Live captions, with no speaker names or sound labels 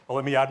Well,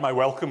 let me add my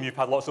welcome. You've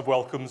had lots of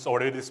welcomes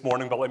already this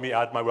morning, but let me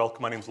add my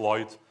welcome. My name's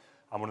Lloyd.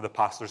 I'm one of the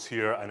pastors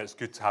here, and it's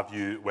good to have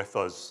you with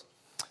us.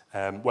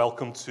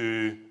 Welcome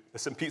to the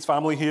St. Pete's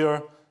family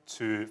here,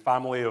 to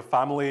family of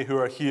family who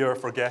are here,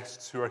 for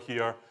guests who are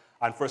here,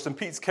 and for St.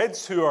 Pete's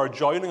kids who are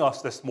joining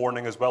us this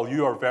morning as well.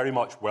 You are very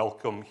much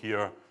welcome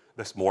here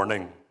this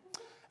morning.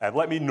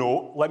 Let me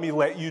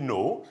let you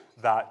know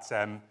that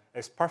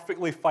it's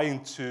perfectly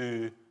fine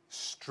to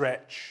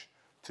stretch,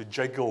 to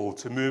jiggle,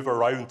 to move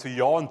around, to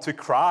yawn, to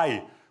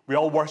cry. We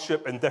all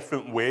worship in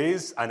different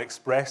ways and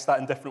express that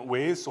in different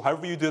ways. So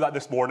however you do that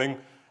this morning,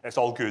 it's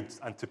all good.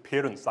 And to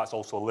parents, that's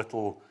also a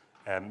little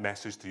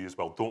message to you as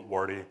well. Don't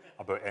worry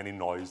about any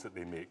noise that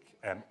they make.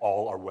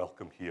 All are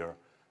welcome here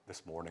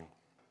this morning.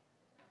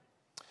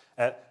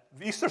 The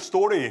Easter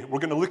story, we're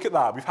going to look at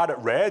that. We've had it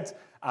read,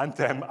 and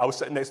I was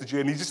sitting next to Jay,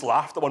 and he just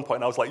laughed at one point,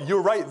 and I was like,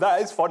 you're right,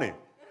 that is funny.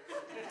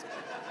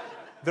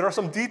 There are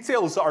some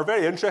details that are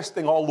very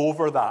interesting all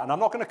over that, and I'm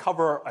not going to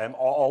cover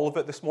all of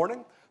it this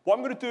morning. What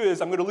I'm going to do is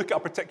I'm going to look at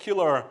a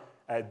particular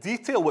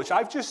detail which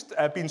I've just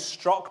been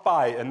struck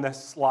by in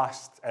this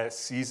last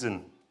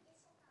season.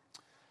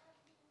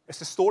 It's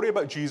the story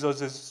about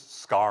Jesus'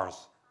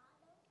 scars.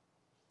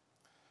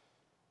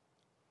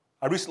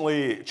 I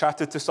recently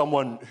chatted to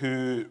someone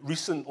who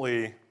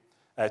recently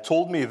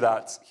told me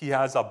that he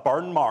has a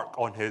burn mark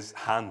on his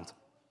hand.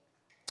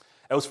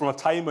 It was from a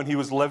time when he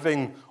was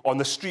living on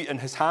the street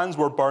and his hands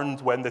were burned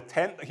when the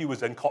tent that he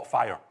was in caught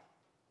fire.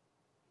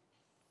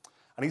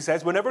 And he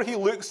says whenever he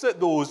looks at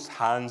those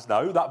hands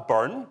now, that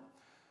burn,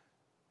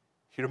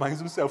 he reminds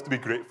himself to be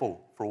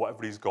grateful for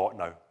whatever he's got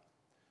now.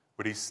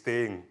 Where he's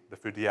staying, the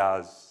food he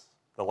has,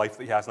 the life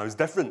that he has now is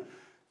different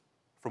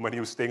from when he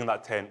was staying in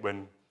that tent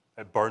when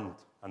it burned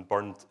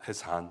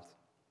his hand.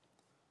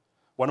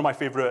 One of my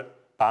favorite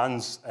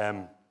bands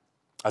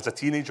as a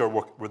teenager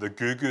were the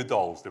Goo Goo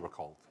Dolls, they were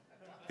called.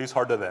 Who's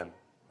heard of them?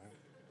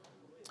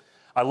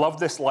 I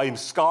love this line,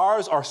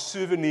 scars are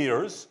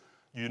souvenirs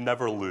you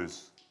never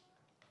lose.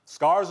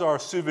 Scars are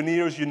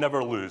souvenirs you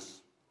never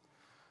lose.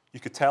 You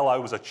could tell I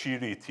was a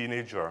cheery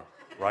teenager,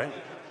 right?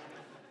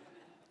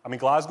 I mean,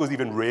 Glasgow's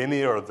even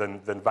rainier than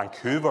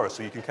Vancouver,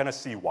 so you can kind of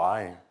see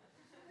why.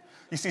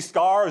 You see,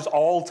 scars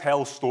all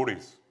tell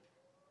stories.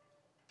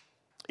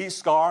 Each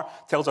scar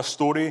tells a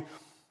story,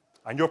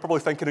 and you're probably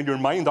thinking in your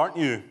mind, aren't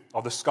you,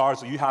 of the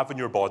scars that you have in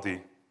your body,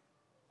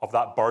 of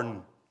that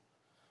burn,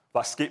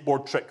 that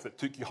skateboard trick that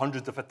took you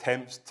hundreds of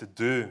attempts to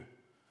do,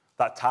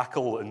 that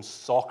tackle in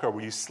soccer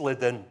where you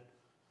slid in,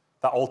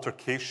 that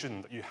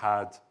altercation that you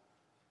had.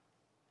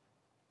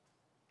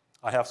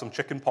 I have some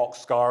chickenpox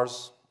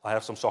scars. I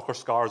have some soccer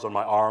scars on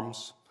my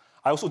arms.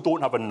 I also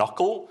don't have a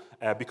knuckle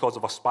because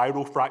of a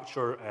spiral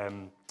fracture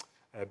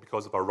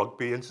because of a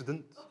rugby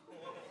incident.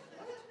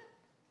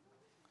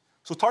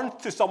 So turn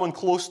to someone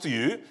close to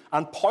you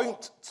and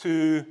point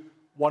to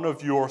one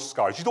of your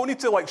scars. You don't need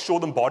to show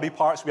them body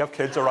parts. We have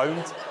kids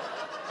around.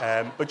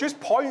 But just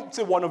point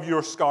to one of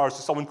your scars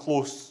to someone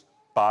close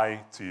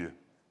by to you.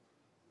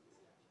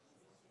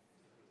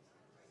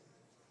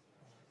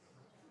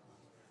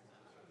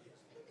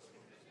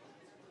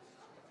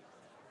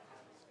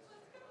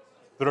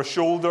 There are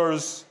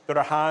shoulders, there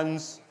are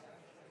hands,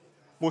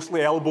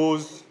 mostly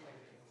elbows.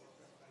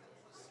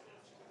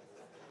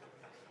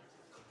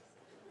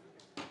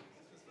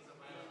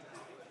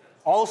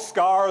 All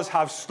scars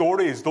have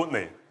stories, don't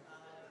they?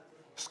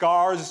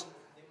 Scars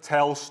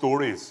tell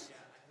stories.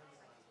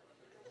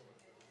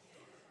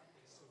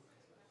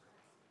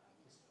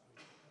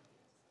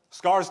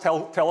 Scars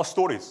tell us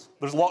stories.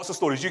 There's lots of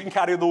stories. You can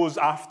carry those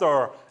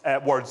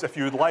afterwards if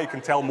you would like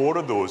and tell more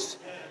of those.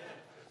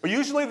 But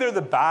usually they're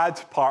the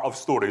bad part of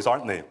stories,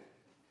 aren't they?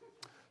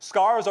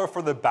 Scars are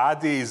for the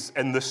baddies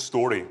in this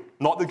story,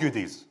 not the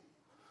goodies.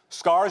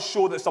 Scars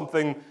show that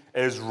something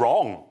is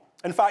wrong.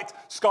 In fact,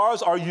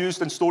 scars are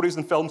used in stories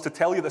and films to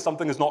tell you that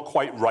something is not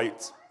quite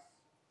right.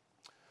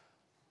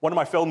 One of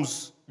my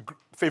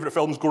favorite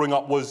films growing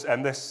up was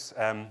this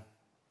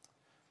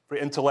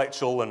very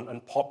intellectual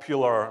and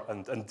popular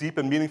and deep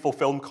and meaningful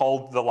film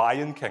called The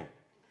Lion King.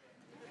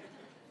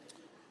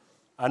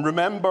 And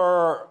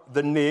remember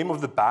the name of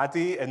the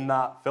baddie in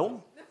that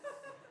film?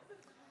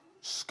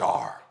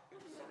 Scar.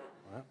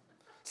 Right?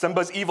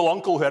 Simba's evil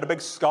uncle who had a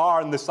big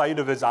scar on the side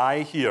of his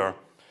eye here.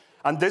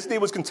 And Disney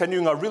was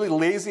continuing a really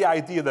lazy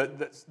idea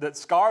that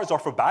scars are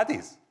for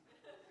baddies.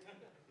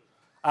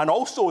 And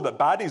also that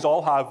baddies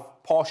all have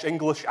posh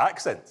English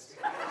accents.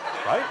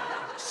 Right?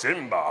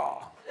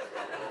 Simba,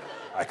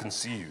 I can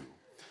see you.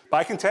 But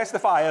I can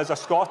testify as a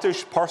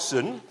Scottish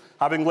person,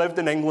 having lived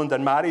in England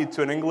and married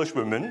to an English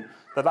woman,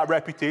 that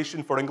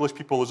reputation for English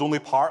people is only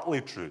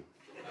partly true.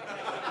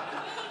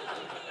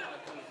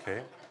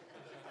 Okay?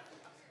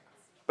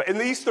 But in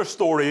the Easter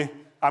story,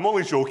 I'm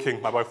only joking,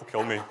 my wife will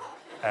kill me.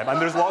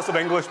 And there's lots of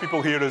English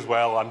people here as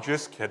well, I'm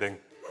just kidding.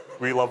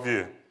 We love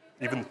you,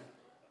 even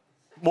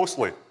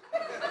mostly.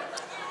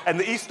 In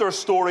the Easter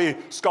story,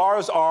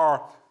 scars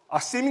are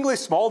a seemingly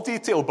small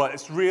detail, but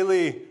it's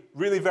really,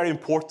 really very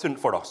important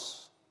for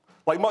us.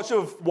 Like much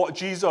of what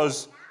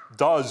Jesus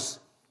does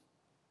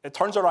it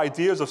turns our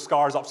ideas of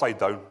scars upside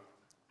down.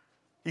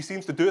 He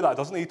seems to do that,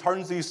 doesn't he? He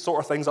turns these sort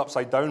of things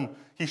upside down.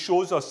 He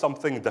shows us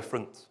something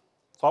different.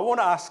 So I want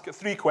to ask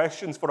 3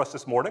 questions for us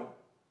this morning.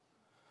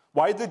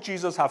 Why did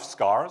Jesus have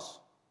scars?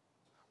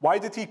 Why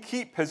did he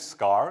keep his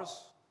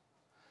scars?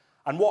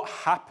 And what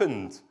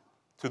happened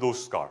to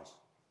those scars?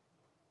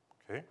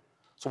 Okay.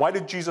 So why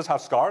did Jesus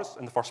have scars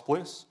in the first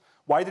place?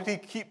 Why did he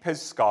keep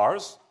his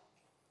scars?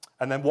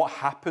 And then what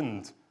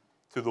happened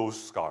to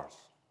those scars?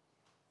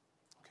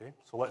 Okay.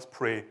 So let's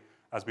pray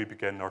as we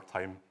begin our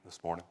time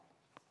this morning.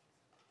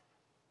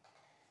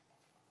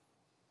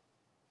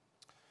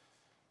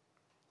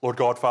 Lord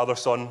God, Father,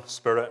 Son,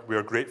 Spirit, we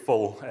are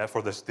grateful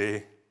for this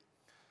day.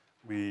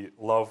 We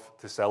love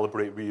to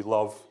celebrate. We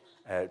love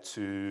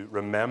to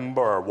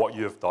remember what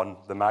you have done,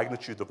 the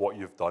magnitude of what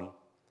you have done.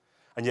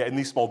 And yet in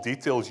these small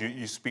details,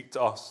 you speak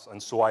to us.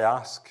 And so I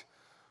ask,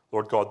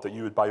 Lord God, that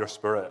you would, by your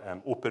Spirit,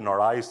 open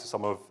our eyes to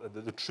some of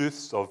the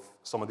truths of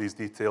some of these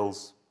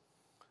details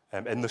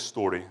in the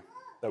story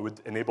that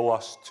would enable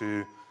us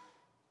to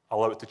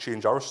allow it to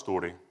change our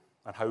story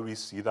and how we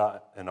see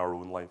that in our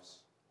own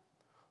lives.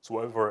 So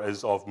whatever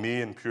is of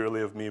me and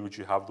purely of me, would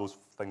you have those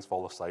things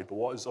fall aside? But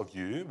what is of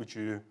you, would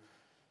you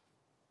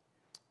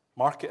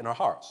mark it in our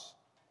hearts,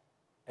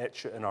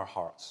 etch it in our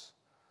hearts,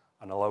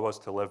 and allow us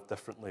to live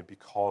differently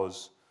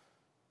because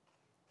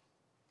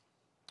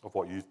of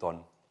what you've done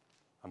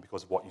and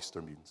because of what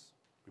Easter means.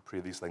 We pray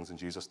these things in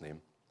Jesus'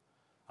 name.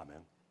 Amen.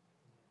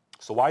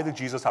 So why did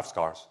Jesus have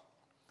scars?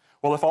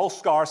 Well, if all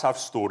scars have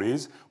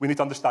stories, we need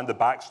to understand the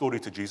backstory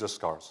to Jesus'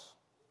 scars.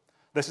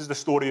 This is the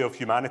story of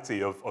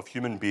humanity, of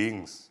human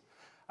beings,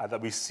 that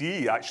we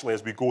see actually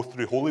as we go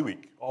through Holy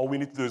Week. All we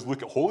need to do is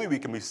look at Holy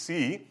Week and we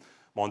see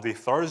Monday,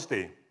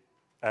 Thursday,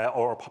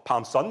 or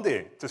Palm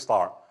Sunday to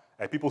start.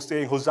 People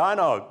saying,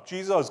 Hosanna,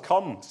 Jesus,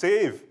 come,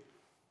 save.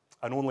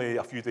 And only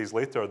a few days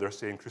later, they're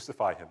saying,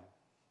 crucify him.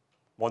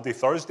 Monday,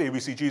 Thursday, we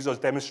see Jesus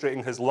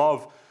demonstrating his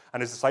love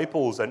and his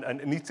disciples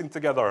and eating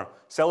together,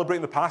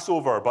 celebrating the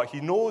Passover, but he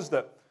knows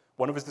that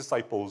one of his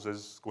disciples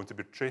is going to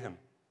betray him.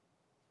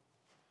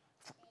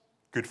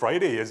 Good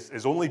Friday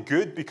is only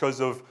good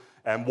because of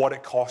what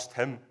it cost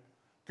him.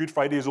 Good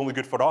Friday is only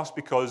good for us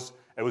because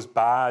it was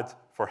bad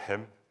for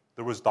him.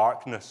 There was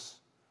darkness.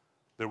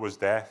 There was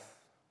death.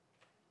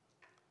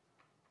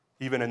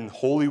 Even in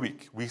Holy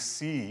Week, we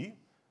see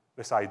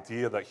this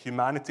idea that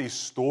humanity's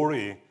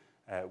story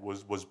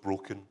was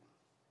broken.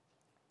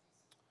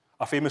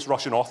 A famous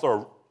Russian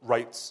author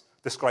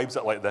describes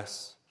it like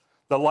this: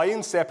 the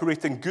line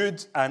separating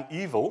good and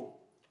evil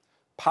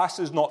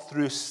passes not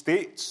through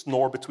states,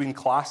 nor between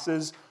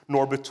classes,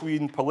 nor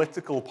between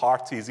political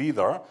parties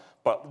either,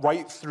 but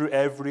right through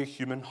every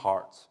human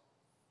heart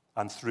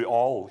and through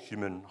all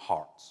human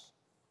hearts.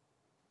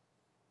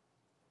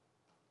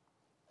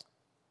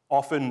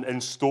 Often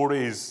in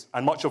stories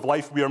and much of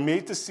life, we are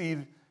made to see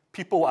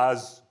people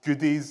as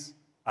goodies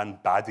and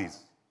baddies,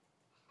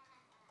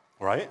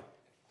 right?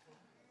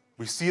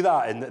 We see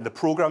that in the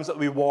programs that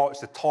we watch,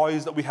 the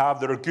toys that we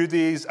have. There are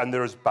goodies and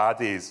there's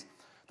baddies.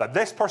 That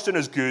this person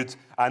is good,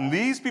 and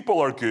these people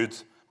are good,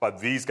 but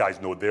these guys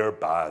know they're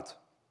bad.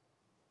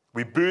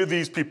 We boo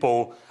these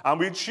people, and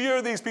we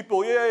cheer these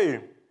people, yay.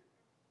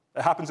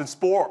 It happens in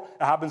sport,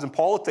 it happens in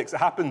politics, it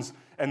happens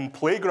in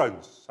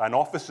playgrounds and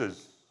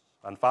offices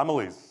and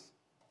families.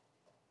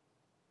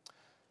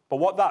 But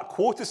what that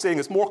quote is saying,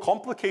 it's more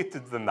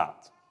complicated than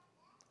that.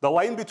 The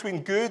line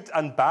between good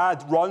and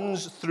bad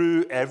runs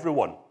through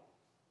everyone.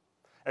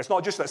 It's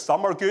not just that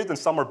some are good and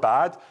some are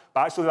bad,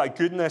 but actually that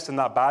goodness and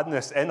that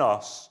badness in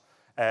us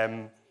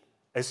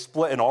is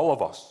split in all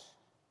of us.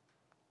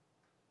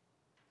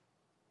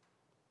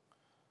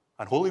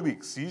 And Holy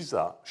Week sees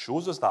that,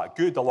 shows us that,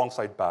 good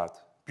alongside bad,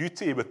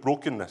 beauty with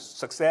brokenness,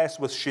 success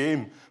with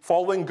shame,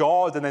 following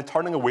God and then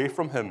turning away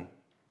from him.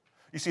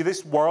 You see,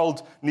 this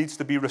world needs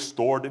to be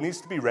restored. It needs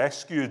to be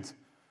rescued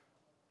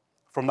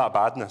from that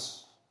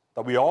badness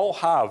that we all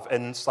have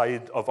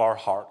inside of our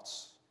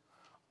hearts.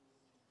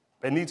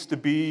 It needs to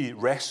be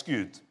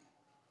rescued.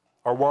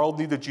 Our world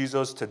needed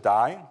Jesus to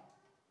die.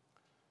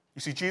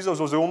 You see, Jesus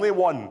was the only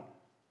one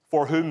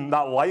for whom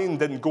that line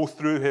didn't go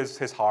through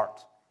his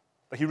heart.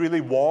 That he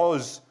really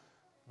was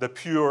the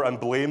pure and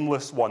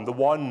blameless one, the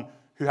one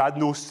who had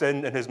no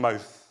sin in his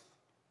mouth.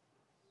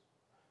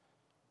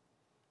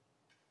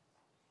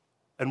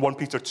 In 1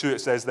 Peter 2,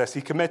 it says this: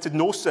 he committed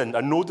no sin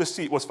and no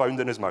deceit was found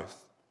in his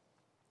mouth.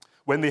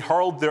 When they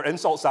hurled their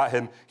insults at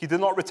him, he did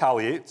not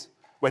retaliate.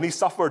 When he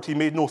suffered, he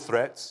made no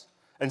threats.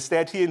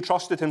 Instead, he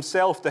entrusted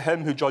himself to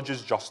him who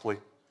judges justly.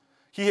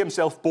 He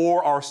himself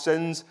bore our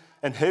sins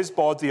in his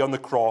body on the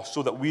cross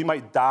so that we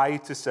might die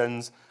to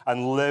sins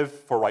and live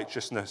for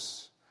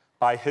righteousness.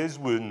 By his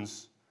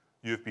wounds,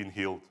 you have been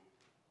healed.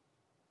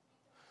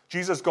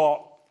 Jesus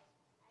got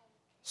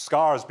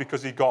scars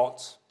because he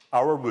got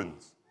our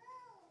wounds.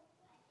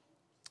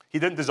 He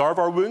didn't deserve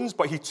our wounds,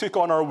 but he took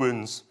on our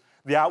wounds.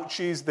 The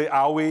ouchies, the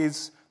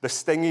owies, the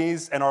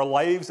stingies in our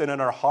lives and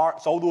in our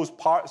hearts, all those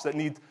parts that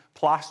need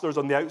plasters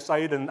on the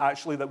outside and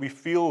actually that we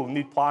feel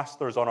need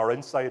plasters on our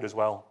inside as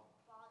well.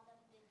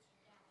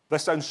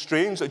 This sounds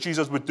strange that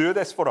Jesus would do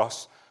this for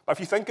us. But if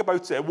you think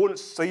about it, it won't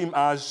seem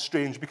as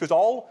strange because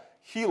all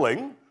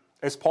healing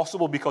is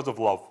possible because of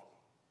love.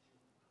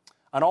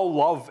 And all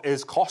love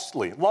is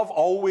costly. Love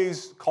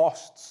always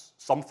costs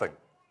something.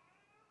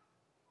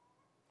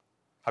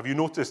 Have you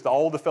noticed that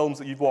all the films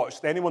that you've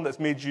watched, anyone that's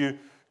made you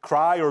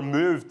cry or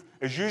moved,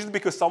 is usually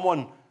because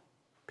someone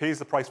pays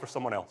the price for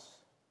someone else?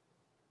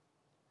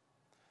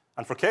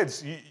 And for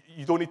kids,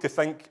 you don't need to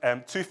think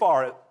too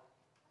far,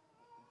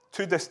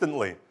 too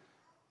distantly.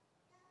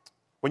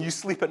 When you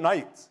sleep at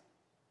night,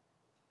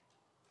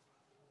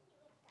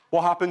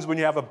 what happens when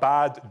you have a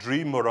bad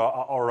dream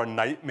or a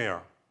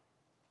nightmare?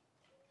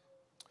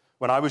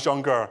 When I was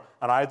younger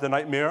and I had the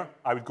nightmare,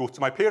 I would go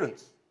to my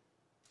parents.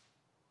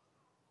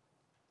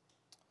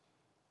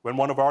 When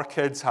one of our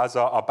kids has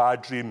a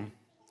bad dream,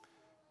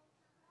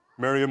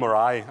 Miriam or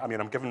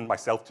I'm giving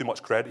myself too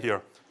much credit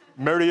here,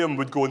 Miriam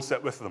would go and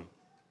sit with them.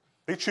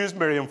 They choose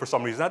Miriam for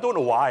some reason. I don't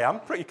know why. I'm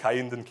pretty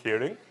kind and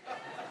caring.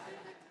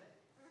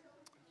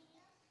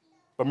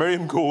 But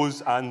Miriam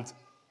goes and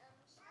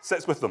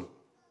sits with them.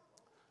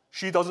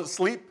 She doesn't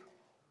sleep,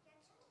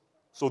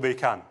 so they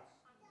can.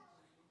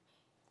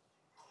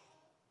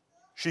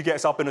 She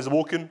gets up and is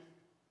awoken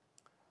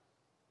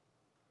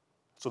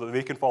so that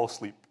they can fall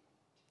asleep.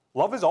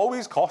 Love is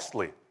always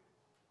costly.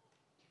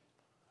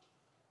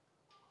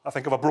 I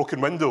think of a broken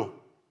window.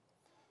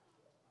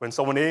 When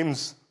someone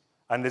aims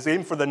and is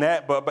aimed for the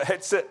net but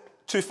hits it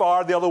too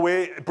far the other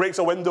way, it breaks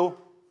a window.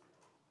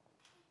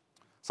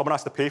 Someone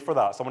has to pay for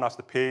that. Someone has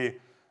to pay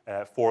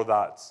for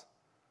that,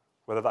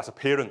 whether that's a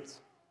parent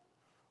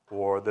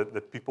or the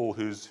people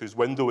whose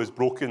window is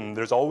broken.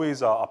 There's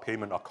always a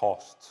payment, a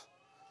cost.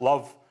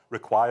 Love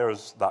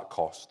requires that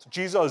cost.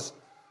 Jesus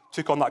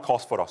took on that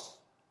cost for us.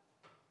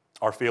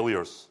 Our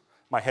failures,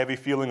 my heavy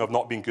feeling of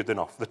not being good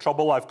enough, the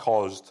trouble I've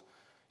caused,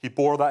 he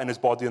bore that in his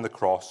body on the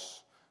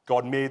cross.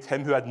 God made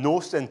him who had no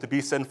sin to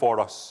be sin for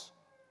us.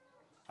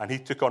 And he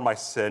took on my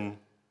sin.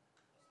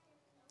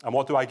 And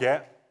what do I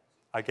get?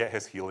 I get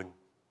his healing.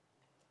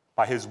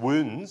 By his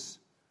wounds,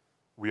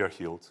 we are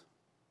healed.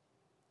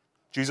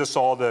 Jesus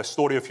saw the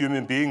story of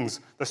human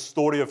beings, the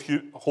story of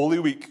Holy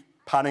Week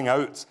panning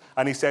out,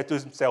 and he said to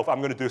himself, I'm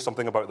going to do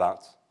something about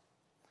that.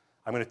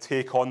 I'm going to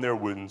take on their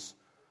wounds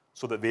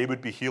so that they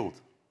would be healed.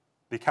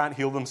 They can't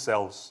heal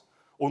themselves.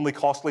 Only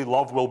costly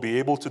love will be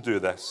able to do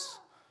this.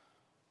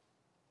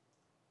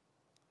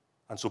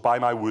 And so by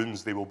my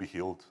wounds, they will be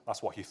healed.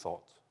 That's what he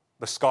thought.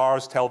 The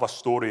scars tell of a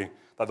story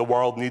that the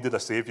world needed a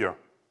savior.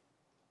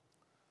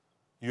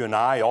 You and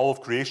I, all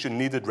of creation,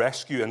 needed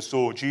rescue, and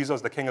so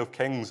Jesus, the King of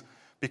Kings,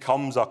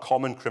 becomes a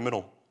common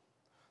criminal.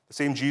 The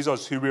same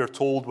Jesus who we are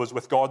told was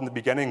with God in the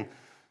beginning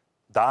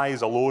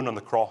dies alone on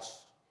the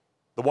cross.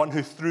 The one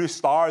who threw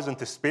stars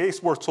into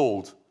space, we're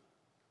told,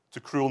 to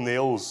cruel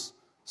nails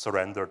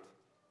surrendered.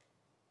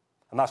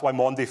 And that's why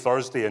Maundy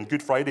Thursday and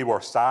Good Friday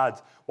were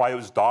sad, why it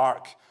was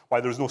dark, why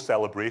there was no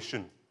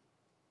celebration.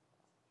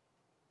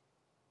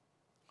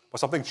 But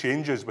something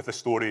changes with the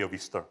story of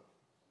Easter,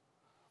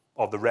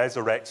 of the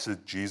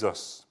resurrected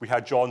Jesus. We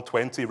had John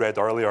 20 read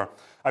earlier.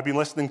 I've been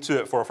listening to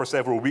it for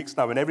several weeks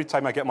now, and every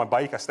time I get my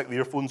bike, I stick the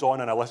earphones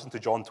on and I listen to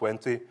John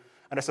 20,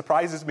 and it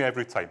surprises me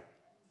every time.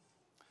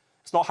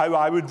 It's not how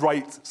I would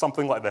write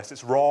something like this.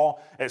 It's raw,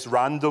 it's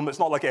random, it's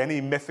not like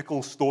any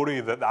mythical story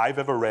that I've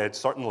ever read,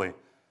 certainly.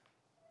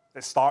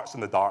 It starts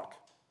in the dark.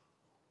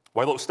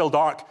 While it was still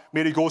dark,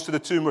 Mary goes to the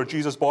tomb where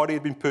Jesus' body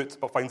had been put,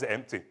 but finds it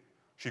empty.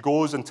 She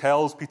goes and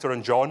tells Peter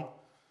and John.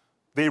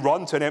 They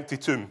run to an empty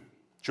tomb.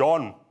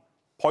 John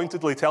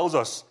pointedly tells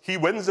us he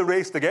wins the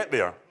race to get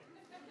there,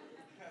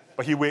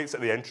 but he waits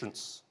at the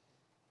entrance.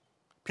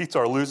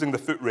 Peter, losing the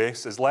foot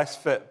race, is less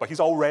fit, but he's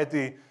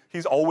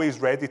always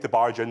ready to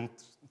barge in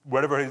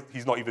wherever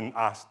he's not even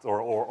asked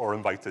or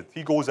invited.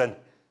 He goes in.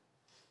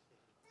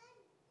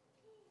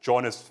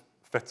 John is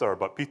fitter,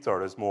 but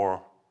Peter is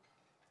more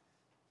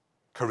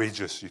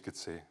courageous, you could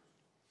say.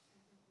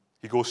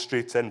 He goes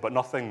straight in, but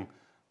nothing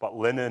but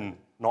linen,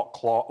 not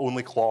cloth,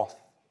 only cloth.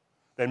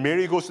 Then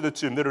Mary goes to the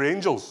tomb. There are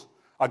angels.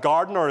 A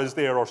gardener is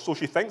there, or so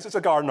she thinks it's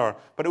a gardener,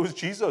 but it was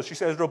Jesus. She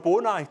says,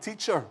 Rabboni,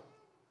 teacher.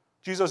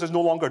 Jesus is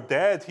no longer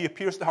dead. He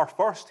appears to her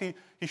first.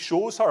 He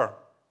shows her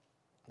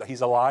that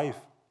he's alive.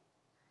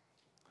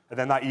 And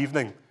then that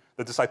evening,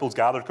 the disciples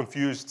gathered,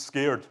 confused,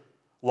 scared,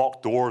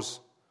 locked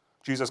doors.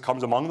 Jesus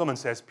comes among them and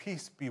says,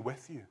 peace be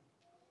with you.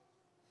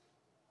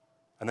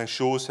 And then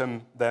shows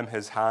them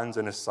his hands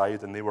and his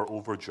side, and they were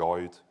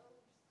overjoyed.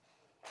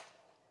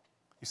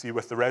 You see,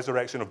 with the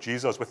resurrection of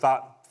Jesus, with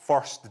that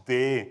first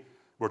day,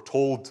 we're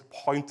told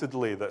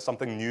pointedly that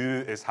something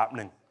new is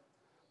happening.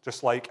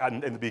 Just like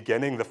in the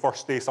beginning, the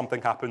first day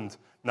something happened.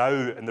 Now,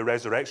 in the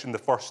resurrection, the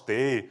first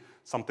day,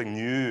 something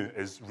new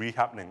is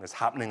re-happening, is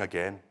happening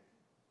again.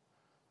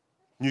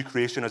 New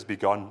creation has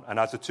begun, and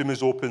as the tomb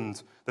is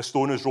opened, the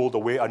stone is rolled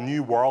away, a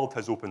new world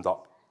has opened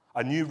up.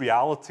 A new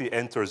reality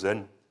enters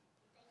in.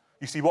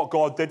 You see, what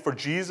God did for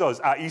Jesus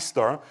at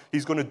Easter,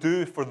 he's going to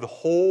do for the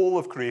whole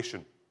of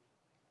creation.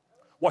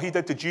 What he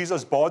did to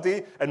Jesus'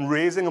 body and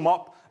raising him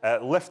up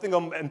lifting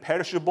them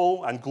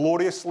imperishable and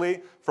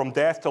gloriously from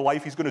death to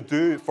life. He's going to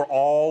do for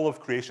all of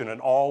creation and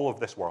all of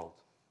this world.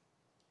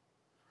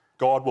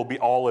 God will be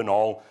all in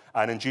all.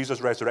 And in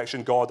Jesus'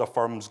 resurrection, God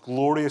affirms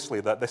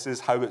gloriously that this is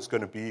how it's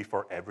going to be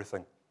for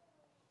everything.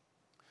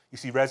 You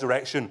see,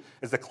 resurrection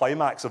is the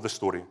climax of the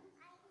story.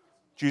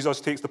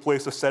 Jesus takes the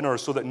place of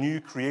sinners so that new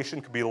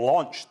creation can be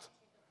launched.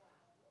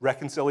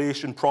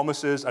 Reconciliation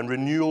promises and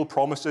renewal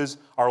promises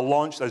are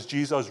launched as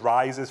Jesus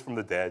rises from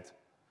the dead.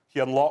 He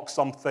unlocks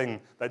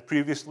something that had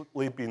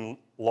previously been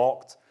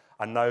locked,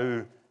 and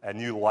now a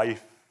new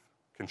life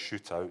can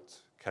shoot out,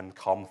 can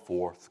come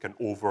forth, can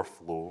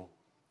overflow.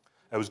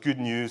 It was good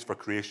news for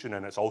creation,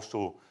 and it's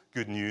also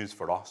good news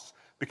for us.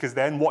 Because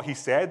then what he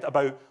said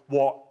about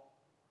what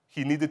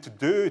he needed to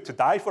do to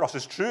die for us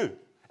is true.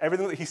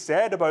 Everything that he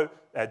said about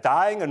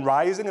dying and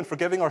rising and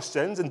forgiving our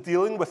sins and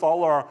dealing with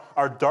all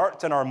our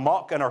dirt and our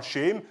muck and our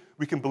shame,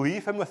 we can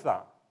believe him with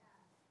that.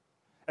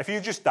 If he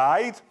just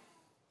died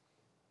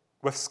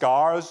with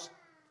scars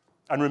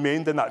and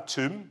remained in that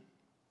tomb,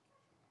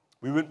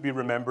 we wouldn't be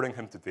remembering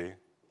him today.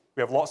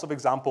 We have lots of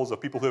examples of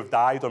people who have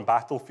died on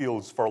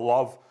battlefields for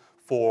love,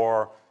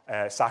 for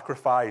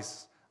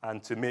sacrifice,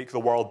 and to make the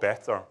world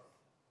better.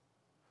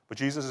 But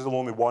Jesus is the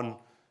only one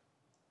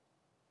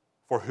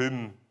for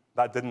whom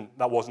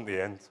that wasn't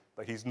the end,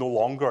 that he's no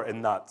longer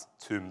in that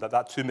tomb,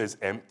 that tomb is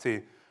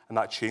empty, and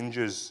that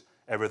changes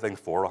everything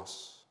for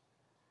us.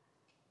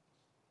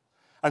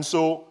 And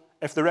so,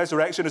 if the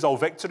resurrection is all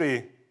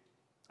victory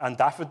and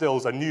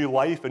daffodils, a new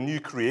life, a new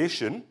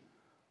creation,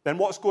 then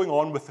what's going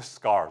on with the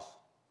scars?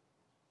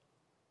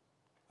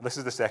 This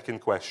is the second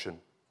question.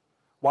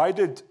 Why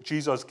did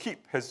Jesus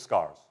keep his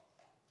scars?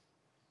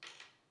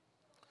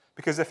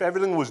 Because if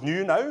everything was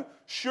new now,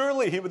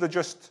 surely he would have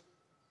just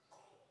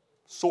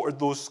sorted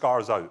those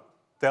scars out,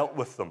 dealt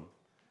with them.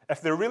 If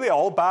they're really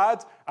all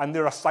bad and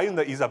they're a sign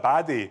that he's a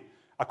baddie,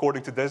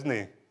 according to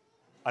Disney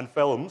and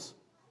films,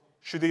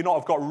 should he not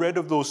have got rid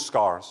of those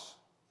scars?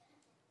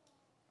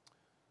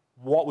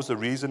 What was the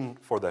reason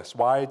for this?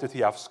 Why did he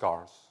have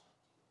scars?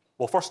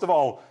 Well, first of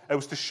all, it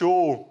was to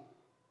show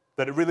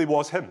that it really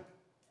was him.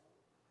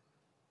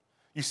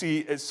 You see,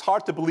 it's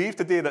hard to believe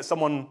today that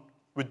someone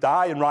would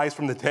die and rise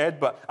from the dead,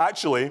 but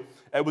actually,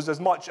 it was as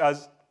much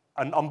as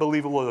an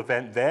unbelievable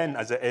event then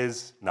as it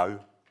is now.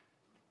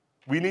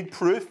 We need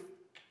proof.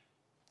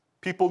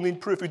 People need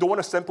proof. We don't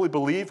want to simply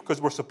believe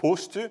because we're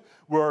supposed to.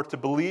 We're to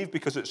believe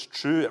because it's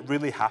true. It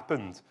really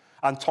happened.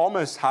 And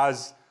Thomas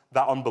has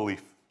that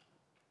unbelief.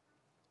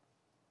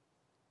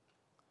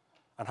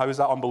 And how is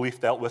that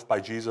unbelief dealt with by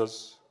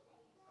Jesus?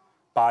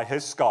 By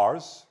his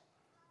scars,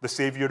 the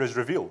Savior is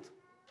revealed.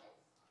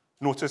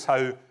 Notice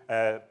how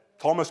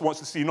Thomas wants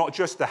to see not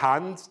just the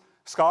hand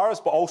scars,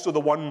 but also the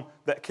one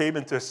that came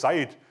into his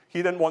side.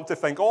 He didn't want to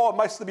think, oh, it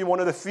must have been one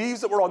of the thieves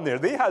that were on there.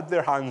 They had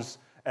their hands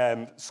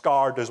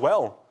scarred as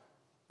well.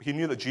 He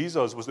knew that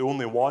Jesus was the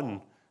only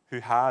one who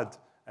had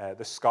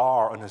the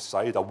scar on his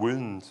side, a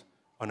wound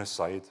on his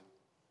side.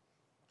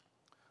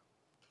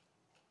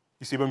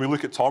 You see, when we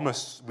look at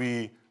Thomas,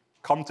 we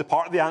come to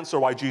part of the answer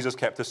why Jesus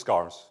kept his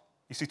scars.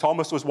 You see,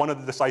 Thomas was one of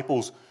the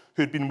disciples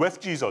who had been with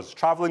Jesus,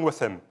 traveling with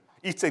him,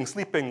 eating,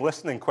 sleeping,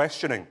 listening,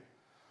 questioning.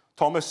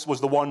 Thomas was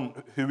the one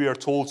who we are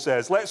told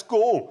says, let's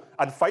go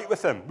and fight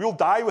with him. We'll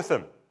die with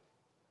him.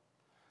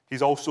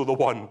 He's also the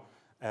one,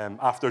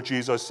 after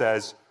Jesus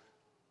says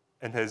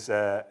in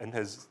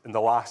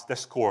the last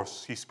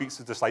discourse, he speaks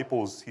to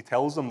disciples, he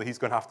tells them that he's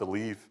going to have to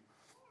leave.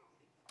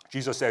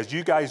 Jesus says,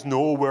 you guys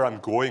know where I'm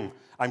going.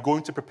 I'm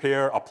going to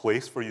prepare a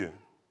place for you.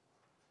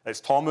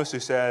 It's Thomas who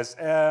says,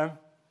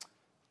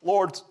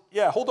 Lord,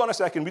 hold on a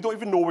second. We don't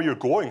even know where you're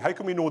going. How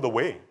can we know the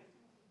way?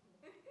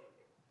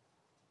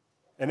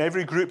 In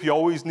every group, you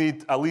always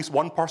need at least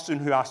one person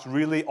who asks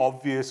really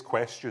obvious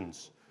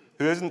questions,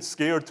 who isn't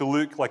scared to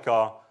look like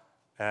a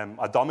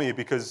dummy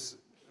because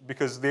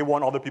they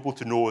want other people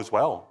to know as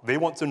well. They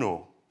want to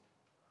know.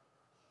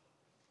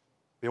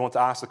 They want to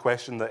ask the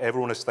question that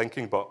everyone is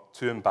thinking but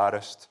too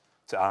embarrassed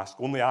to ask.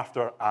 Only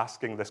after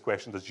asking this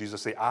question does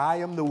Jesus say, I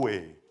am the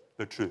way,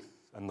 the truth,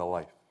 and the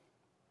life.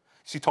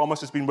 See, Thomas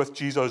has been with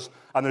Jesus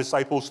and the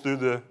disciples through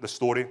the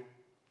story.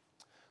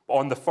 But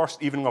on the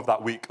first evening of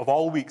that week, of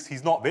all weeks,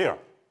 he's not there.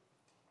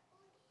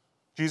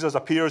 Jesus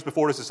appears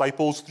before his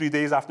disciples 3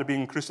 days after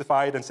being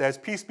crucified and says,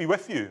 peace be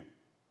with you.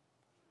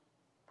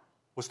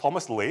 Was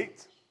Thomas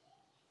late?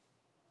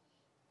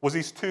 Was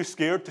he too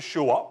scared to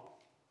show up?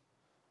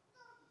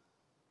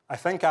 I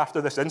think after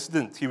this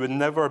incident, he would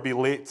never be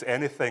late to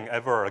anything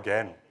ever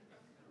again.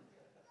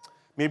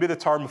 Maybe the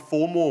term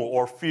FOMO,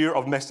 or fear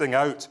of missing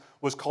out,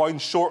 was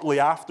coined shortly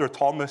after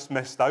Thomas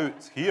missed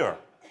out here.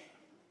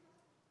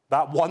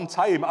 That one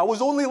time, I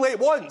was only late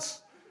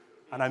once,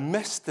 and I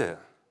missed it.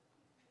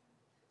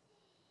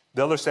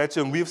 The others said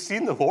to him, we have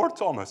seen the Lord,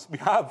 Thomas. We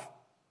have.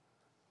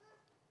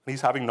 And he's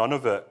having none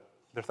of it.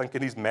 They're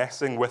thinking he's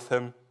messing with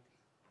him.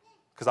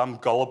 Because I'm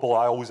gullible,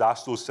 I always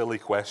ask those silly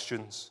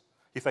questions.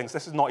 He thinks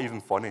this is not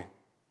even funny.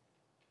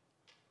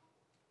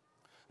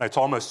 Now,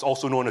 Thomas,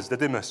 also known as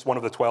Didymus, one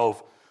of the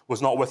 12,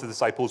 was not with the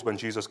disciples when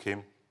Jesus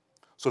came.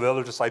 So the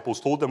other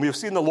disciples told them, "We have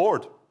seen the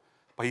Lord."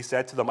 But he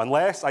said to them,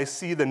 "Unless I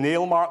see the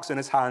nail marks in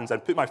his hands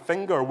and put my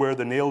finger where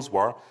the nails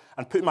were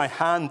and put my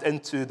hand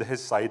into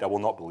his side, I will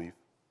not believe."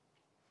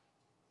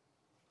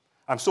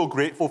 I'm so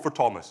grateful for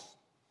Thomas.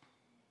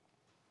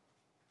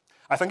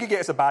 I think he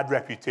gets a bad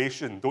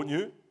reputation, don't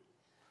you?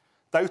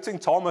 Doubting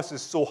Thomas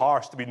is so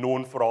harsh to be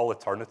known for all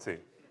eternity.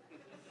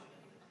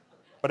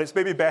 But it's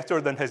maybe better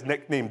than his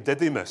nickname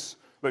Didymus,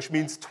 which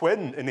means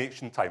twin in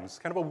ancient times.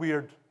 Kind of a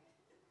weird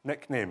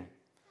nickname.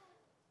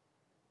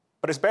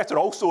 But it's better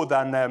also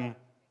than,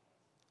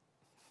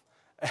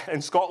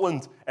 in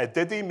Scotland, a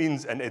diddy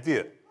means an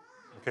idiot.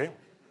 Okay?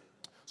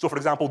 So, for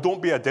example,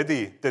 don't be a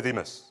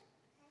Didymus.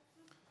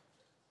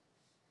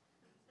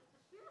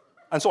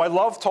 And so I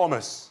love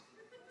Thomas,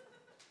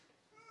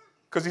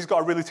 because he's got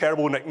a really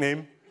terrible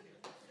nickname,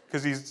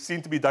 because he's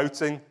seen to be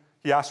doubting.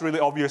 He asks really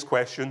obvious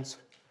questions.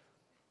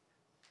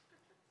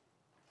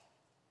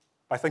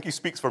 I think he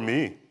speaks for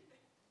me.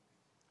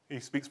 He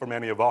speaks for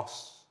many of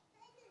us.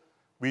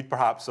 We'd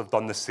perhaps have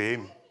done the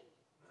same.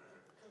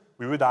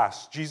 We would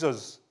ask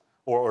Jesus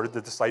or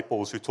the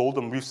disciples who told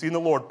him, "We've seen the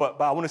Lord,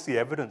 but I want to see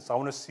evidence. I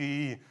want to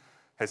see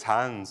his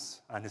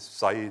hands and his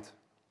side."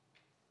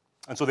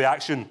 And so the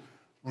action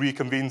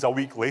reconvenes a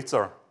week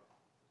later,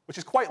 which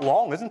is quite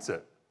long, isn't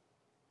it?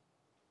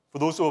 For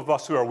those of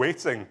us who are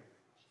waiting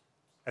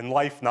in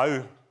life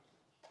now,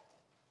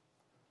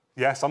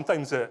 yeah,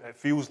 sometimes it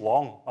feels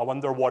long. I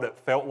wonder what it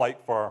felt like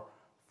for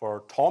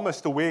Thomas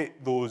to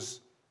wait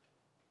those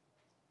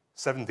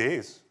 7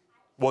 days.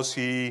 Was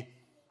he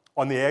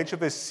on the edge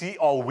of his seat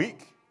all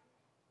week?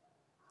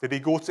 Did he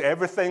go to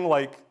everything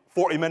like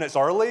 40 minutes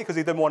early because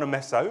he didn't want to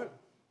miss out?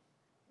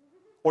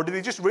 Or did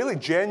he just really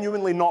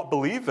genuinely not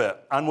believe it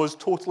and was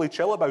totally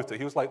chill about it?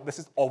 He was like, "This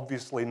is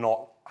obviously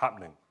not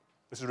happening.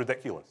 This is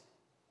ridiculous.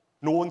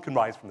 No one can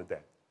rise from the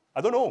dead."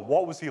 I don't know.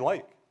 What was he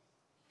like?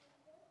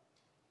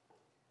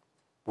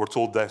 We're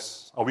told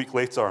this. A week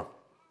later,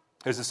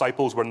 his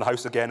disciples were in the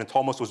house again, and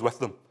Thomas was with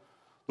them.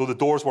 Though the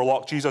doors were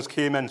locked, Jesus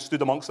came in,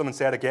 stood amongst them, and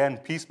said again,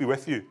 "Peace be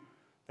with you."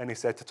 Then he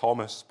said to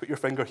Thomas, "Put your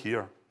finger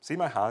here. See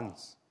my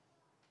hands.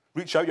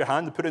 Reach out your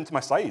hand and put it into my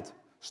side.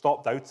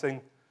 Stop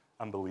doubting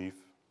and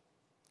believe."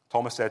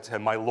 Thomas said to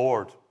him, "My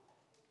Lord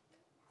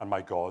and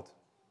my God."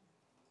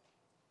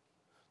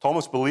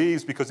 Thomas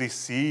believes because he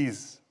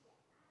sees.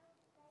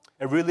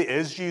 It really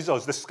is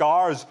Jesus. The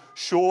scars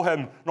show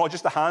him, not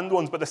just the hand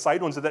ones, but the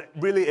side ones, that it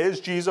really is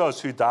Jesus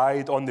who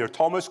died on there.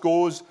 Thomas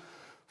goes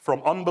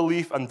from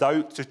unbelief and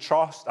doubt to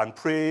trust and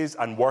praise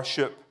and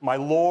worship, "My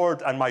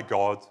Lord and my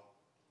God."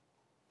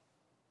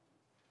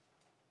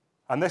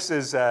 And this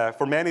is,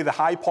 for many, the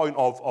high point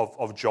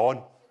of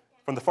John.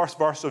 From the first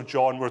verse of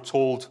John, we're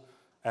told,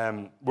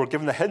 we're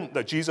given the hint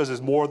that Jesus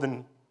is more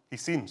than he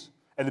seems.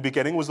 In the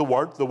beginning was the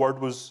Word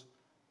was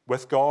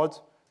with God,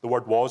 the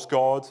Word was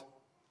God.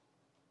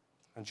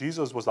 And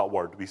Jesus was that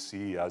Word we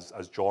see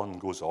as John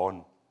goes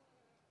on.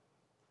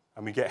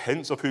 And we get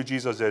hints of who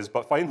Jesus is.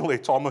 But finally,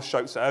 Thomas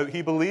shouts it out.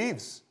 He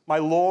believes, "My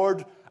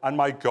Lord and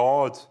my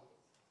God."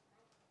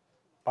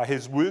 By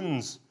his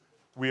wounds,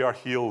 we are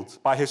healed.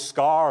 By his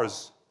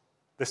scars,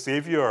 the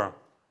Savior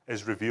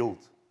is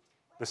revealed.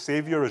 The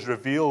Savior is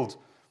revealed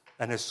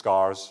in his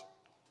scars.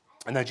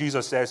 And then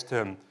Jesus says to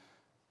him,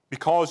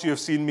 "Because you have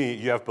seen me,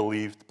 you have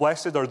believed.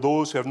 Blessed are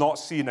those who have not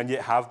seen and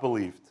yet have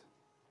believed."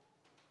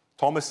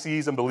 Thomas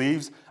sees and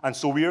believes, and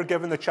so we are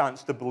given the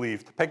chance to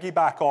believe, to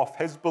piggyback off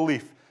his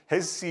belief,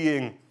 his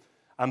seeing,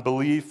 and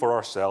believe for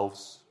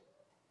ourselves.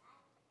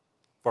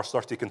 Verse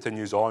 30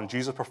 continues on.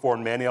 Jesus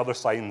performed many other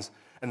signs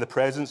in the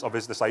presence of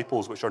his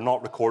disciples, which are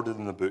not recorded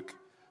in the book.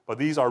 But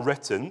these are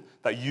written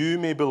that you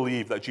may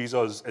believe that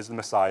Jesus is the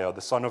Messiah,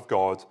 the Son of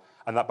God,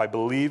 and that by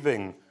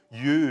believing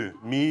you,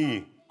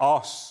 me,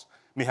 us,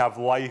 may have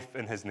life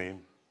in his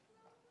name.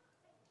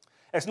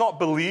 It's not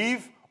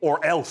believe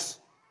or else,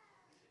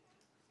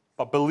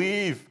 but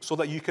believe so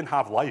that you can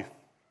have life.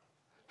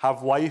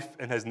 Have life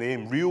in his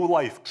name, real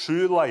life,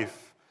 true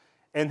life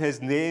in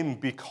his name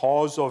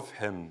because of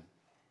him.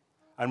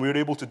 And we're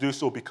able to do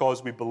so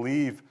because we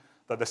believe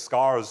that the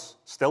scars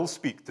still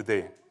speak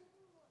today.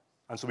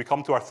 And so we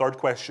come to our third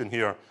question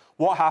here.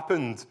 What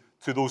happened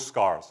to those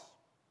scars?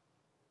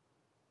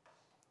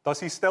 Does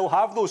he still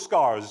have those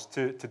scars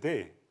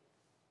today?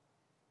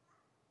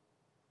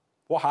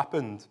 What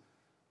happened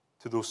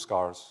to those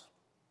scars?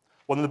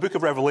 Well, in the book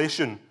of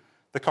Revelation,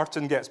 the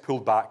curtain gets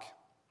pulled back,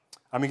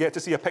 and we get to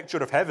see a picture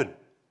of heaven.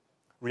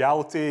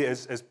 Reality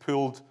is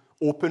pulled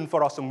open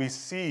for us, and we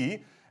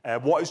see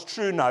what is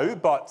true now,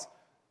 but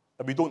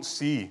that we don't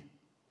see.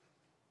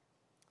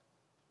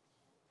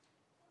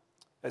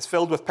 It's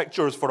filled with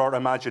pictures for our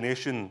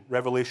imagination.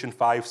 Revelation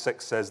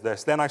 5:6 says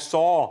this, "Then I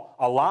saw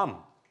a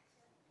lamb,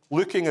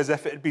 looking as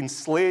if it had been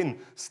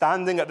slain,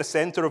 standing at the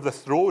center of the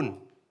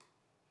throne."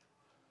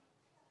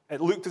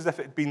 It looked as if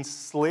it had been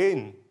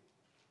slain,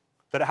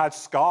 that it had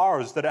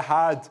scars, that it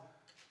had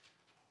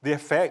the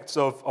effects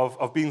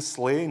of being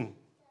slain.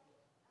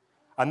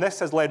 And this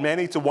has led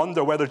many to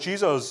wonder whether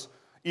Jesus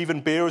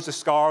even bears the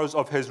scars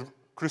of his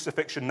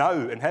crucifixion now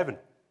in heaven.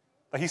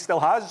 That he still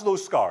has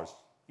those scars,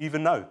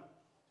 even now.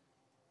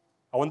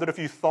 I wonder if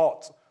you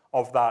thought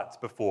of that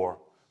before.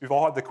 We've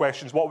all had the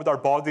questions, what would our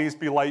bodies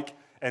be like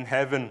in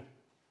heaven?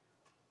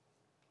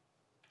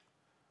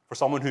 For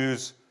someone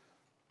who's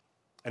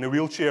in a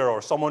wheelchair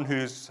or someone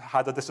who's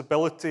had a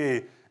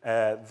disability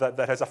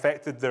that has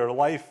affected their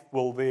life,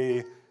 will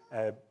they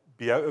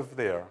be out of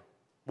there?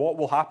 What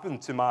will happen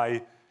to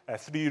my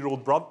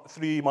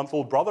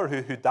 3-month-old brother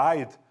who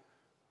died?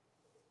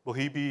 Will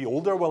he be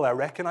older? Will I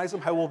recognize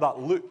him? How will that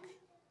look?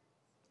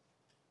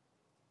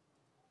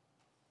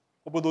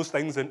 What will those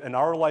things in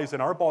our lives,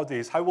 in our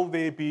bodies, how will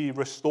they be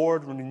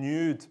restored,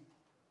 renewed?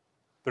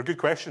 They're good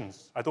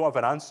questions. I don't have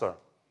an answer.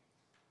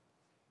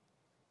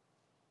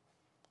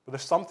 But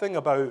there's something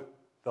about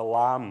the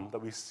lamb that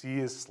we see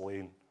is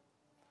slain.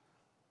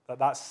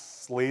 That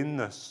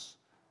slainness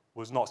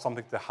was not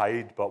something to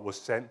hide, but was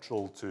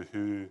central to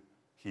who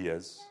he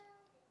is.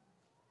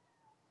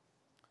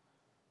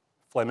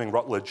 Fleming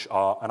Rutledge,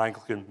 an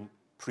Anglican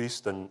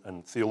priest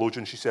and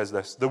theologian, she says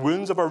this: "The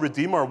wounds of our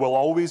Redeemer will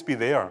always be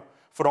there,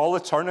 for all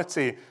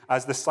eternity,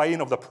 as the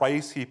sign of the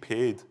price he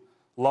paid.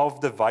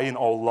 Love divine,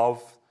 all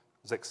love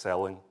is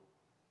excelling."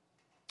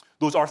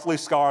 Those earthly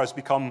scars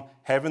become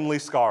heavenly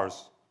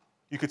scars.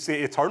 You could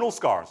say eternal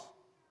scars.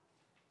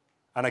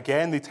 And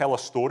again, they tell a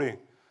story.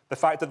 The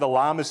fact that the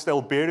Lamb is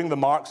still bearing the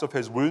marks of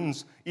his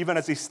wounds, even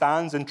as he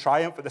stands in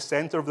triumph at the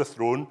center of the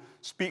throne,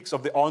 speaks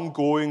of the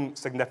ongoing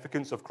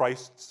significance of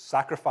Christ's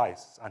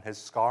sacrifice and his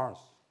scars.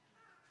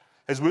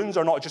 His wounds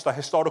are not just a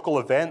historical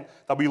event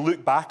that we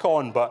look back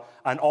on, but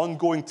an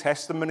ongoing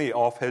testimony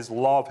of his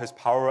love, his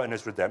power, and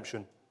his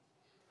redemption.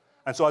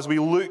 And so as we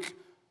look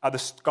at the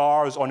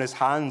scars on his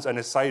hands and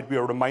his side, we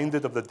are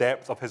reminded of the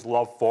depth of his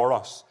love for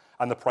us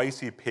and the price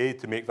he paid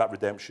to make that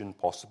redemption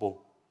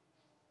possible.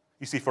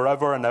 You see,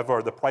 forever and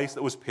ever, the price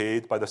that was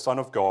paid by the Son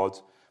of God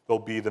will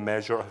be the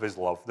measure of his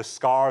love. The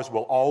scars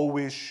will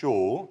always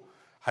show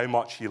how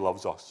much he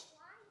loves us.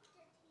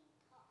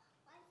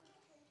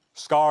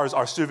 Scars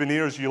are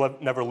souvenirs you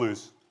never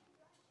lose.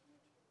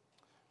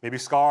 Maybe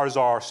scars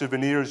are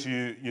souvenirs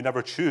you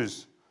never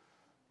choose,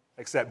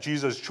 except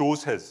Jesus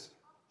chose his.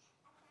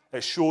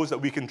 It shows that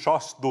we can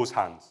trust those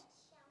hands.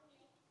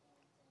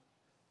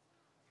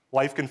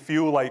 Life can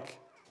feel like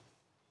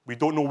we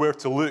don't know where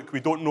to look. We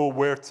don't know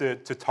where to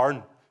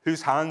turn,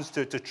 whose hands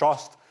to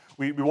trust.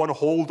 We want to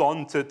hold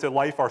on to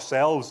life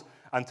ourselves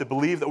and to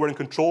believe that we're in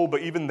control,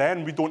 but even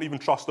then, we don't even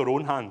trust our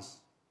own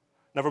hands.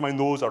 Never mind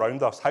those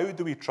around us. How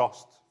do we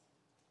trust?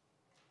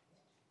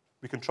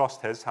 We can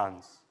trust his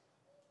hands.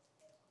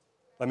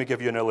 Let me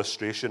give you an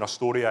illustration, a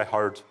story I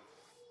heard.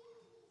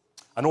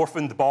 An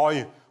orphaned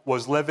boy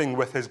was living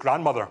with his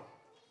grandmother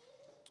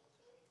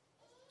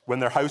when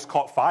their house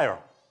caught fire.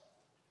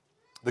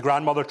 The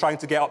grandmother, trying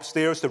to get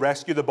upstairs to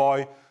rescue the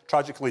boy,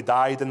 tragically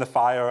died in the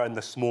fire and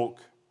the smoke.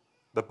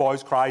 The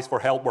boy's cries for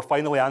help were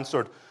finally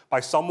answered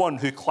by someone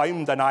who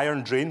climbed an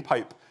iron drain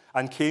pipe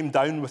and came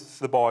down with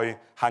the boy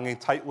hanging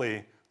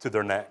tightly to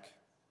their neck.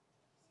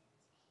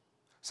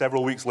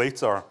 Several weeks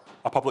later,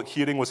 a public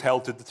hearing was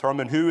held to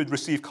determine who would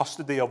receive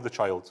custody of the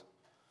child.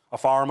 A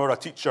farmer, a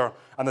teacher,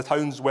 and the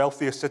town's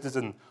wealthiest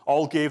citizen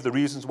all gave the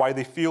reasons why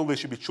they feel they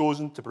should be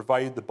chosen to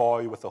provide the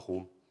boy with a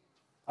home.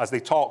 As they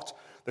talked,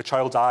 the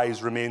child's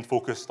eyes remained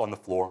focused on the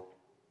floor.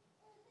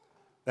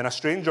 Then a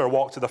stranger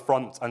walked to the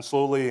front and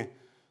slowly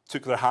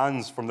took their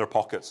hands from their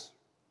pockets,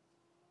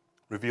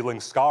 revealing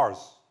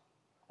scars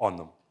on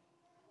them.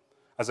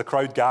 As the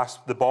crowd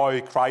gasped, the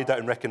boy cried out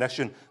in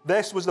recognition.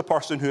 This was the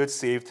person who had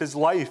saved his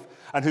life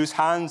and whose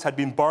hands had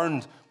been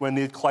burned when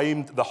they had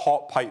climbed the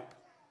hot pipe.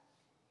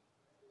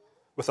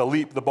 With a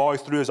leap, the boy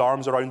threw his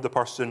arms around the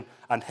person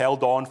and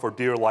held on for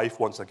dear life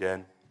once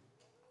again.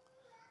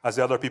 As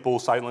the other people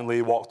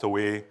silently walked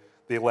away,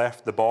 they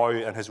left the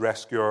boy and his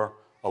rescuer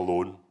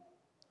alone.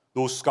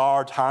 Those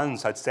scarred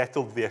hands had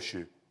settled the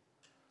issue.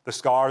 The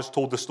scars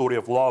told the story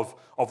of love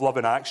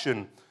in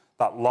action,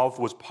 that love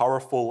was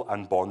powerful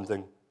and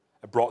bonding.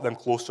 It brought them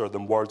closer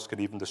than words could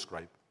even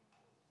describe.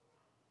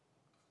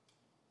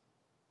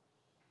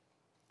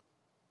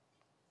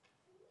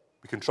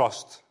 We can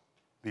trust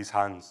these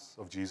hands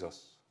of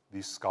Jesus,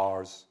 these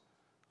scars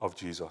of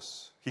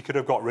Jesus. He could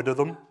have got rid of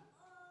them,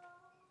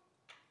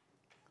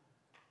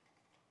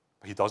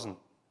 but he doesn't.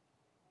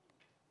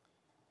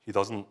 He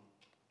doesn't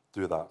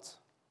do that.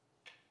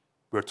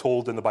 We're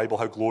told in the Bible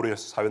how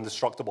glorious, how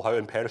indestructible, how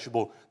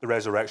imperishable the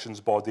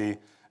resurrection's bodies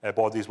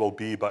will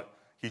be, but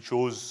he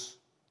chose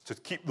to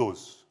keep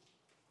those.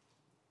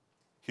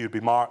 He would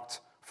be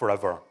marked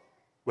forever.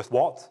 With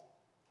what?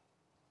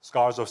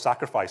 Scars of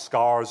sacrifice,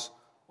 scars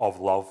of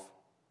love.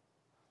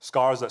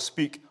 Scars that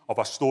speak of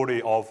a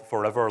story of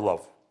forever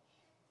love.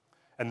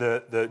 In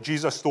the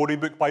Jesus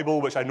Storybook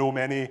Bible, which I know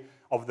many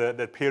of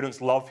the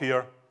parents love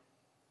here,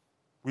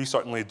 we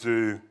certainly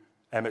do.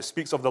 It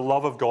speaks of the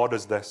love of God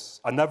as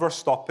this: a never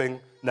stopping,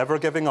 never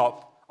giving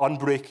up,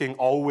 unbreaking,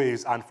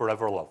 always and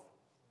forever love.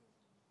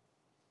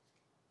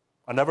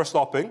 A never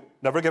stopping,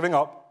 never giving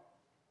up.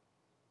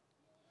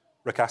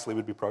 Rick Astley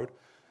would be proud.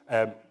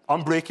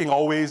 Unbreaking,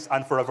 always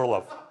and forever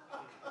love.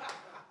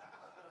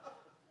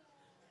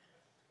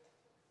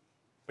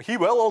 He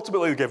will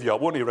ultimately give you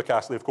up, won't he, Rick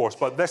Astley, of course,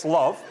 but this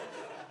love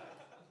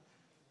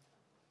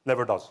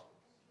never does.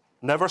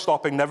 Never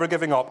stopping, never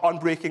giving up,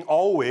 unbreaking,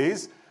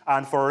 always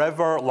and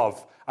forever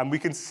love. And we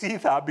can see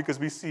that because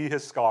we see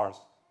his scars.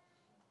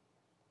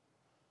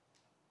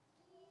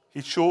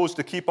 He chose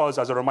to keep us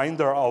as a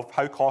reminder of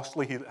how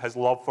costly his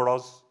love for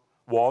us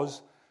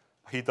was.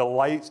 He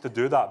delights to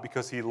do that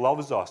because he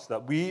loves us,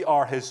 that we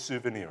are his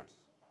souvenirs.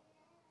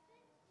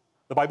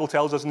 The Bible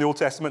tells us in the Old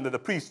Testament that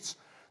the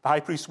high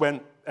priest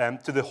went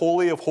to the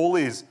Holy of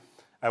Holies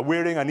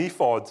wearing an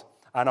ephod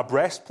and a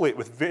breastplate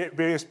with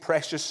various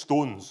precious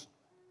stones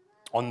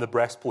on the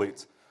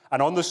breastplate.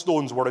 And on the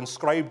stones were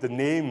inscribed the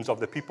names of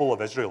the people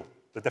of Israel,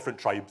 the different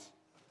tribes.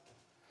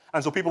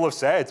 And so people have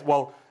said,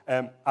 well,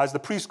 as the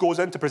priest goes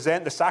in to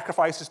present the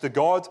sacrifices to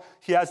God,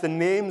 he has the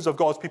names of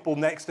God's people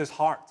next to his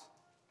heart.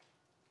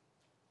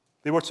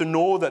 They were to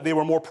know that they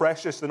were more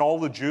precious than all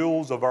the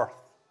jewels of earth.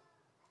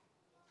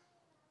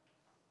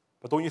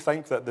 But don't you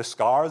think that the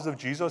scars of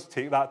Jesus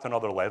take that to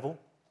another level?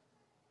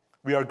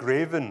 We are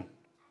graven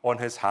on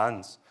his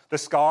hands. The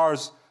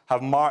scars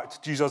have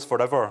marked Jesus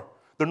forever.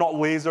 They're not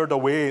lasered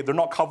away. They're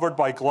not covered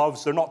by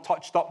gloves. They're not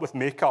touched up with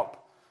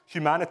makeup.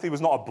 Humanity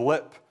was not a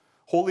blip.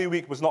 Holy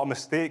Week was not a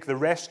mistake. The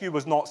rescue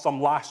was not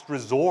some last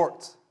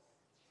resort.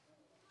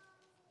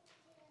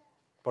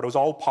 But it was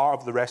all part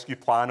of the rescue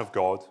plan of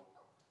God.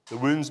 The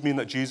wounds mean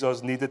that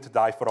Jesus needed to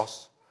die for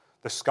us.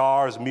 The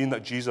scars mean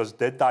that Jesus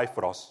did die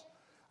for us.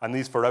 And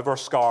these forever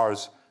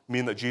scars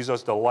mean that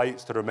Jesus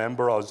delights to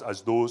remember us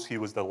as those he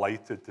was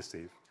delighted to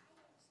save.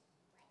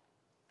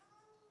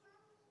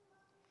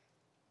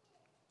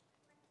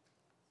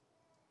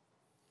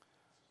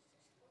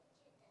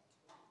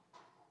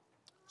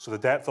 So the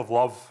depth of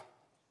love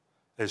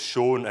is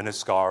shown in his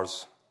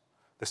scars.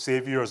 The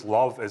Savior's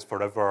love is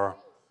forever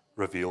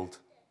revealed.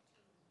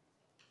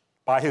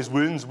 By his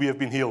wounds we have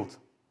been healed.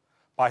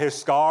 By his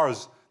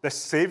scars, the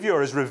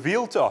Savior is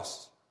revealed to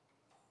us.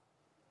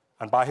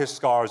 And by his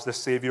scars, the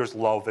Savior's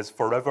love is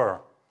forever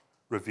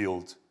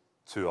revealed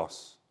to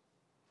us.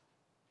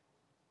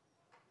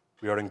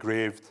 We are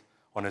engraved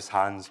on his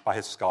hands by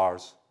his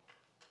scars.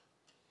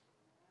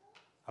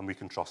 And we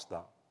can trust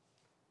that.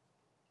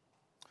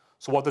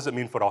 So what does it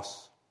mean for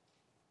us?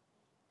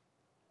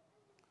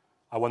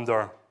 I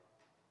wonder,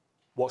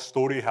 what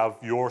story have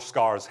your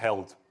scars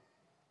held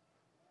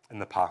in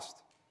the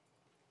past?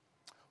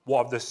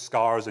 What have the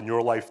scars in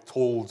your life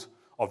told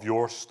of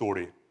your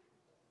story?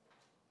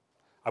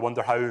 I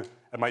wonder how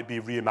it might be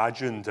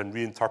reimagined and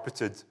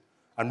reinterpreted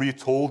and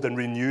retold and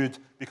renewed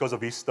because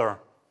of Easter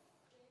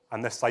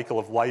and this cycle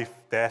of life,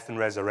 death, and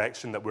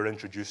resurrection that we're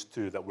introduced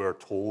to, that we're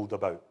told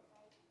about.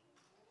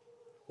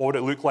 What would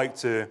it look like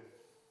to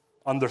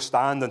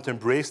understand and to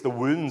embrace the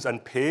wounds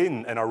and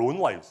pain in our own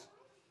lives?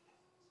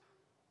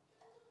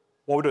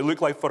 What would it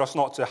look like for us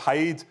not to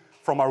hide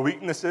from our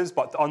weaknesses,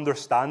 but to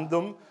understand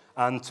them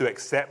and to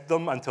accept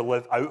them and to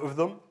live out of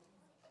them?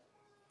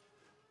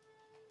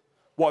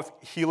 What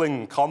if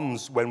healing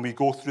comes when we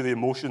go through the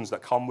emotions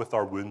that come with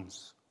our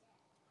wounds?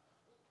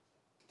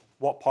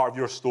 What part of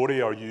your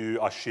story are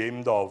you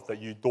ashamed of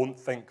that you don't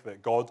think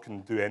that God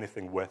can do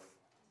anything with?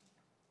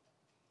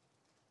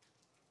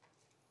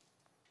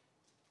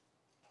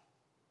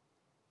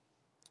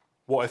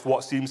 What if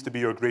what seems to be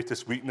your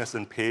greatest weakness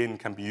and pain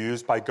can be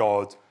used by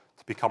God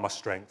to become a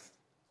strength?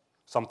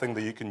 Something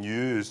that you can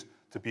use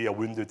to be a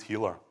wounded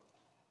healer.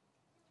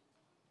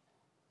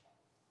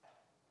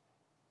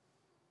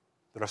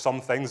 There are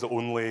some things that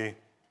only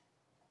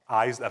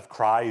eyes that have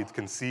cried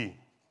can see.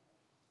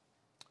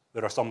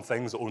 There are some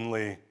things that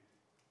only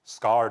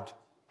scarred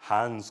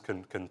hands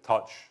can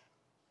touch.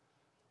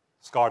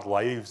 Scarred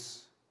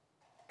lives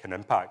can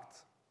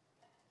impact.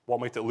 What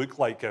might it look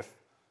like if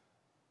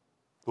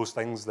those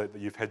things that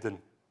you've hidden,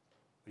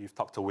 that you've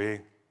tucked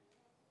away,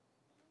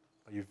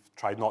 that you've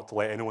tried not to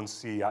let anyone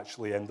see,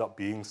 actually end up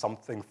being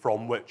something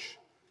from which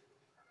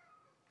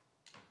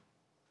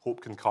hope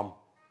can come,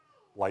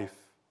 life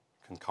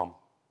can come?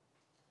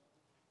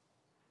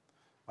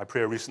 My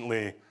prayer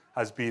recently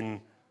has been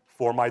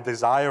for my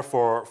desire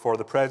for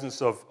the presence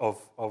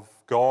of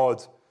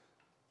God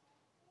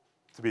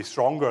to be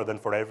stronger than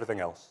for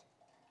everything else.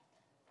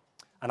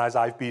 And as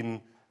I've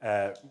been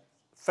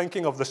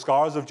thinking of the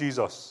scars of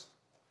Jesus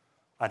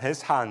and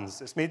his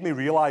hands, it's made me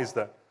realize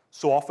that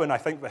so often I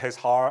think that his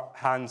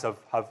hands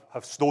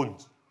have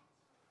stones.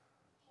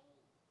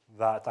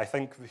 That I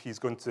think he's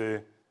going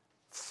to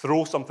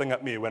throw something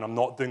at me when I'm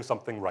not doing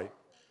something right.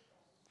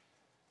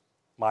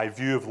 My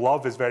view of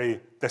love is very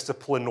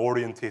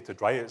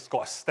discipline-orientated, right? It's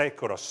got a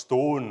stick or a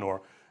stone,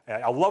 or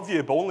I'll love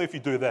you, but only if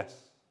you do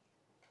this.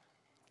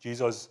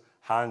 Jesus'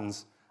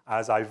 hands,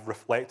 as I've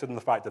reflected on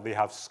the fact that they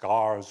have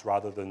scars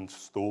rather than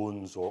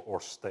stones or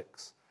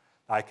sticks,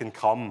 I can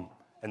come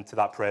into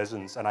that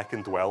presence and I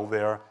can dwell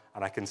there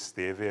and I can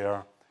stay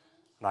there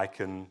and I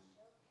can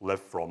live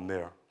from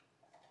there.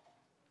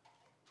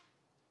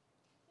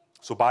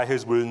 So by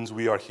his wounds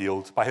we are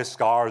healed. By his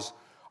scars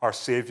our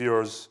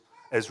Savior's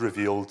is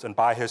revealed, and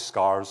by his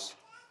scars,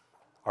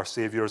 our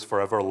Savior's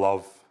forever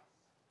love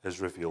is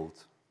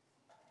revealed.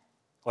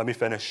 Let me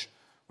finish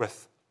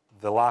with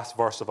the last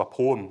verse of a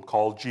poem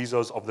called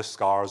Jesus of the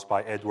Scars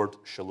by Edward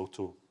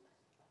Shillotto.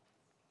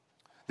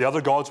 The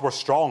other gods were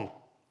strong,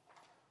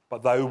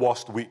 but thou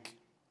wast weak.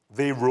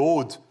 They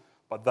rode,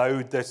 but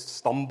thou didst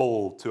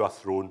stumble to a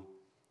throne.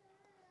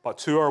 But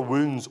to our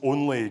wounds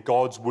only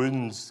God's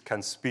wounds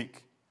can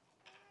speak.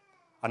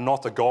 And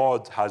not a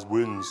God has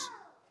wounds,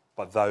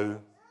 but thou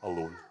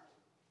alone.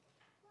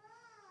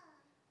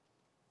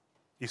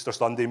 Easter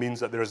Sunday means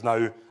that there is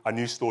now a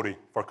new story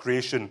for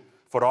creation,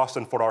 for us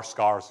and for our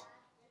scars.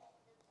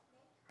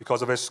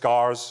 Because of his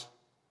scars,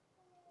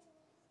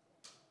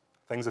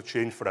 things have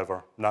changed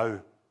forever, now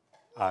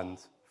and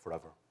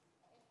forever.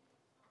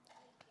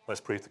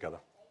 Let's pray together.